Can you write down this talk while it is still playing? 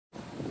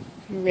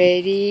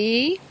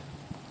Ready?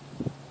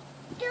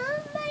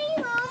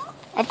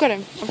 I've got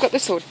him. I've got the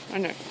sword. I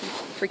know.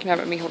 Freaking out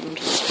at me holding on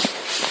to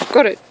it. I've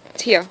got it.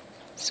 It's here.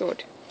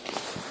 Sword.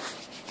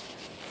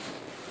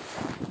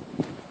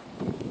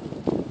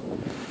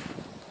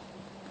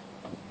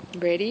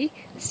 Ready,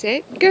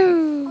 set,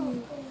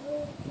 go!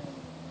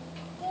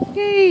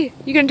 Yay!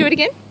 You gonna do it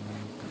again?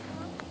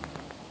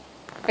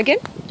 Again?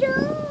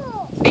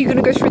 Are you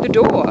gonna go through the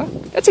door?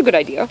 That's a good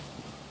idea.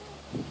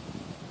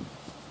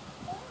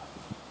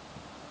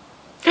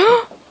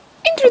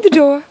 In through the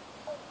door!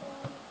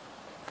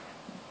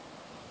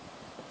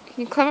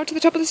 Can you climb up to the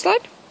top of the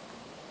slide?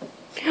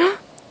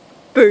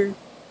 Boo!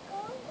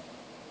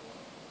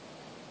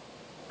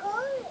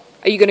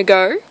 Are you gonna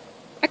go?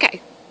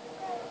 Okay.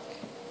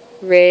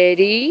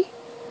 Ready?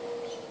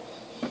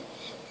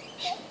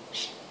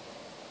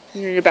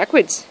 You're gonna go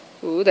backwards.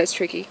 Ooh, that's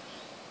tricky.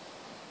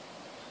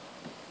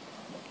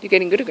 You're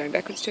getting good at going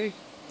backwards too.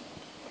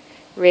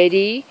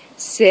 Ready,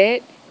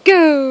 set,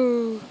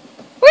 go!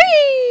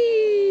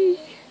 Whee!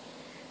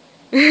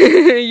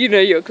 You know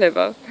you're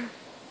clever.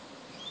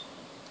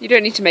 You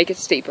don't need to make it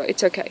steeper,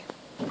 it's okay.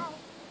 You're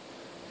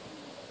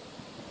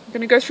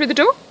gonna go through the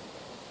door?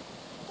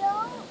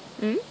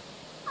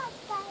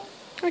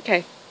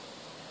 Okay.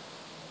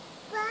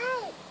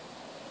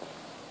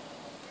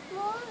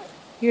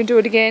 You gonna do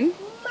it again?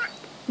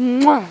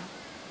 Mwah.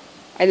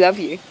 I love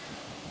you.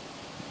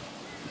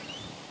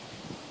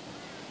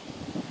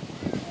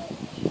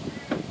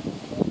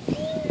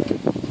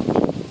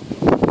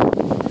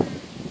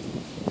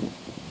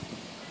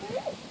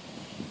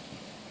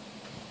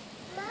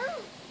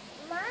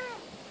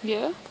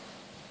 Yeah?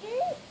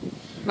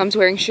 Mum's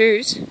wearing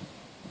shoes.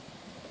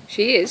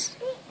 She is.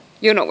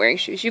 You're not wearing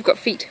shoes. You've got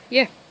feet.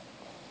 Yeah.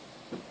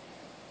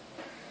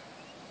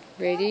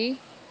 Ready,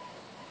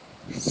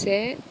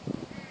 set,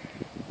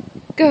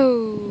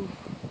 go!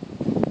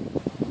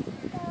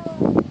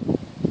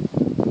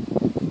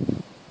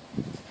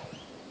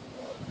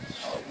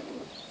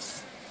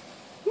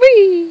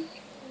 Whee!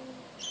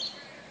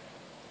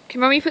 Can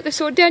Mummy put the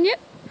sword down yet?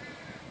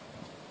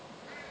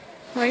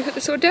 Mummy put the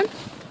sword down?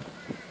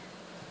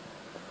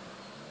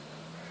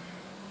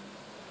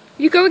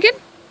 You go again?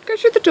 Go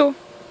through the door.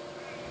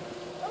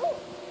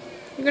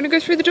 You're gonna go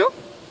through the door?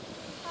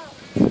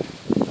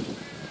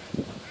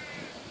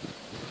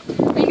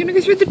 Are you gonna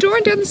go through the door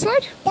and down the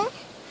slide? Oh.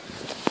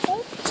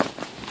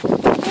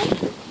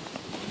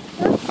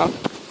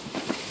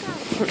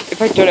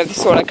 If I don't have the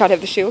sword, I can't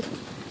have the shield.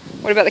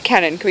 What about the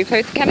cannon? Can we play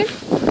with the cannon?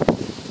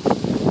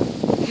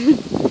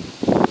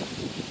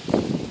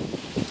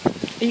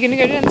 Are you gonna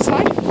go down the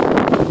slide?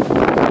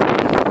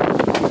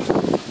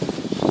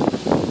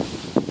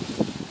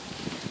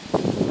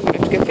 I'm gonna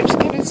have to go fetch the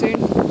cannon soon.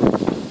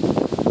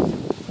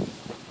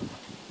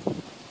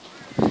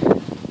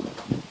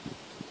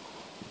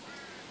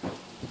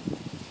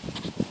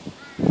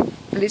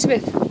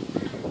 Elizabeth,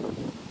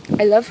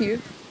 I love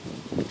you.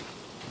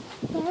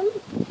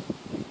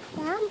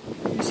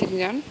 You're sitting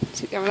down?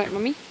 Sit down like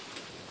Mummy.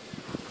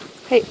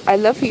 Hey, I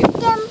love you.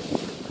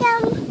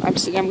 I'm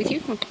sitting down with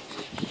you. Okay.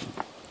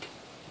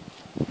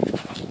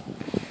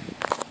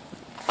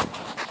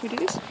 Can we do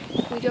this?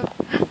 Can we do?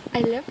 I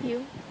love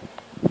you.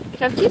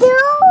 Can I have a kiss?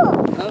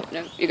 Oh,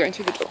 no. You're going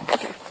through the door.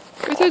 Okay.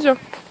 Go through the door.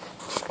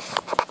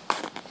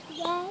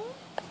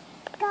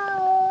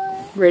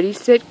 Ready,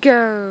 set,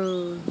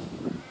 go.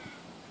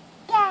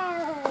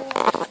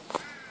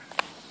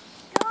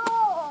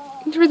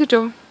 Through the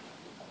door.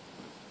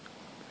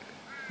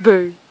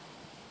 Boo.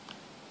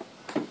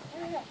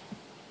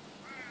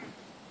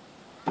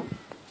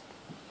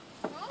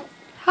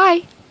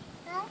 Hi.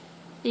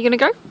 You gonna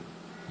go?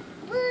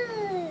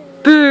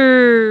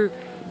 Boo.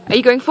 Are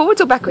you going forwards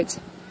or backwards?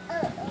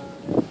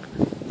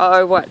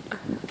 Oh, what?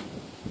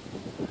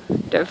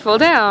 Don't fall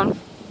down.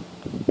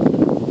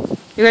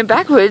 You're going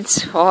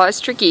backwards? Oh, that's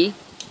tricky.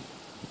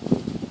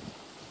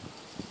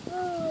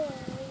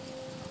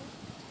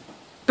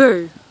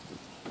 Boo.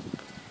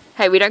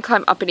 Hey, we don't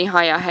climb up any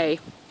higher, hey.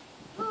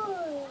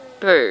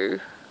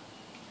 Boo.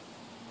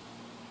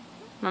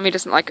 Mummy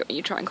doesn't like it when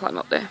you try and climb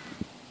up there.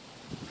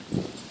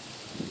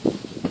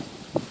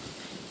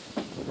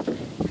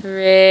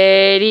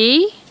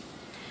 Ready,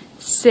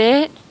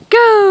 set,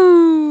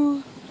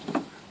 go!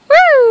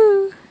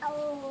 Woo!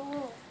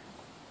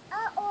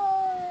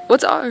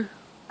 What's O?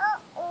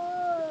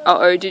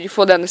 Uh-oh, did you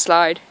fall down the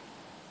slide?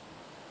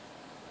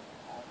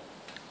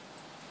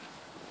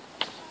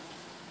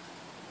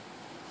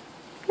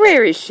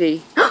 Where is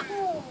she?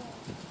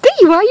 There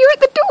you are, you're at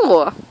the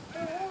door.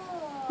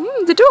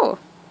 The door.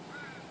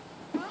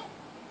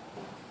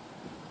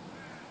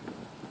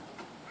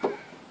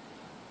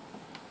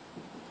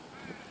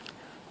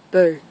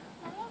 Boo.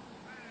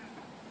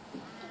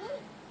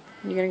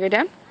 You gonna go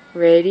down?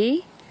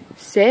 Ready,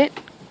 set.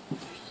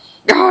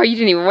 Oh, you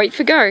didn't even wait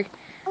for go.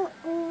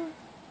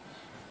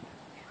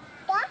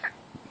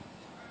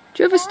 Do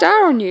you have a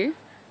star on you?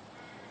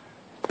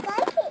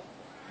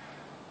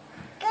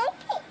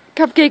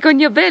 Cupcake on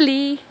your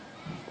belly.